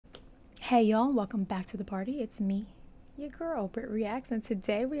Hey y'all, welcome back to the party. It's me, your girl, BrittReacts, and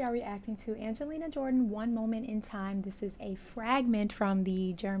today we are reacting to Angelina Jordan, One Moment in Time. This is a fragment from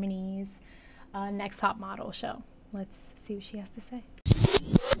the Germany's Next Top Model show. Let's see what she has to say.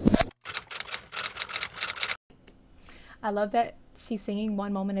 I love that she's singing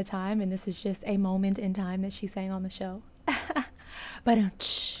One Moment in Time, and this is just a moment in time that she sang on the show.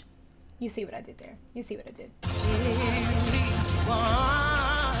 But you see what I did there. You see what I did.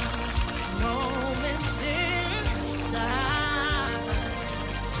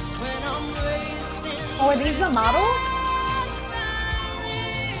 Oh, are these the models?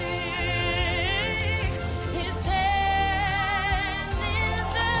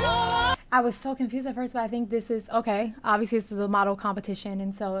 I was so confused at first, but I think this is, okay, obviously this is a model competition,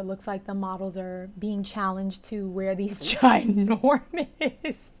 and so it looks like the models are being challenged to wear these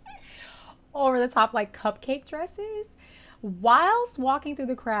ginormous over the top like cupcake dresses whilst walking through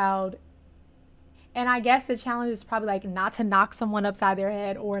the crowd. And I guess the challenge is probably like not to knock someone upside their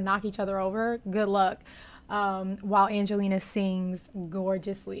head or knock each other over. Good luck. While Angelina sings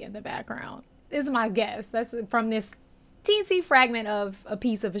gorgeously in the background. This is my guess. That's from this teensy fragment of a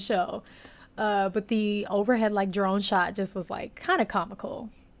piece of a show. But the overhead like drone shot just was like kind of comical.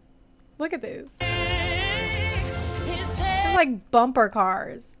 Look at this. It's like bumper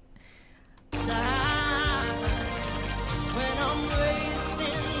cars.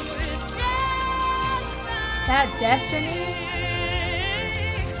 That Destiny.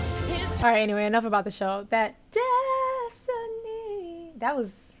 All right, anyway, enough about the show. That Destiny. That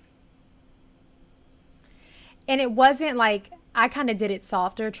was, and it wasn't like, I kind of did it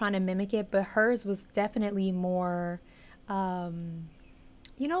softer trying to mimic it, but hers was definitely more,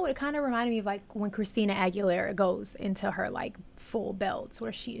 you know, it kind of reminded me of like when Christina Aguilera goes into her like full belts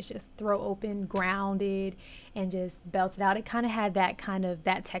where she is just throw open, grounded, and just belted out. It kind of had that kind of,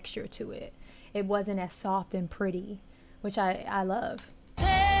 that texture to it. It wasn't as soft and pretty, which I love.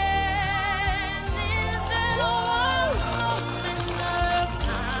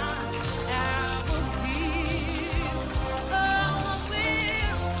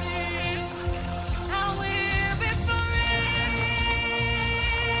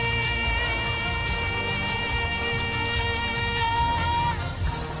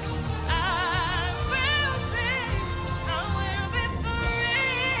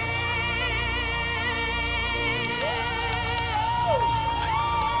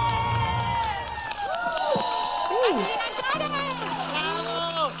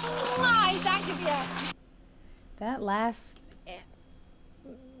 That last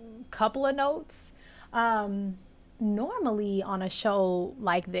couple of notes, normally on a show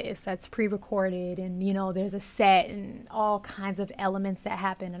like this that's pre-recorded and, you know, there's a set and all kinds of elements that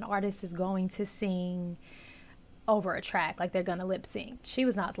happen, an artist is going to sing over a track, like they're gonna lip sync. She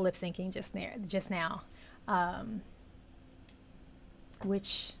was not lip syncing just now,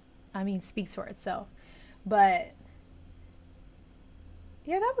 which, I mean, speaks for itself. But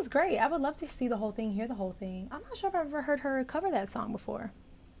yeah, that was great. I would love to see the whole thing, hear the whole thing. I'm not sure if I've ever heard her cover that song before.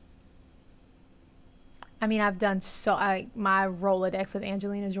 I mean, I've done my Rolodex of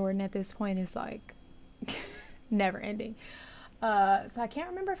Angelina Jordan at this point is like never ending. So I can't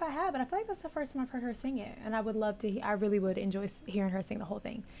remember if I have, but I feel like that's the first time I've heard her sing it. And I would love to, I really would enjoy hearing her sing the whole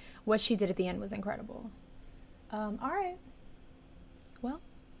thing. What she did at the end was incredible. All right. Well,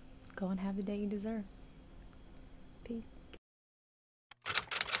 go and have the day you deserve. Peace.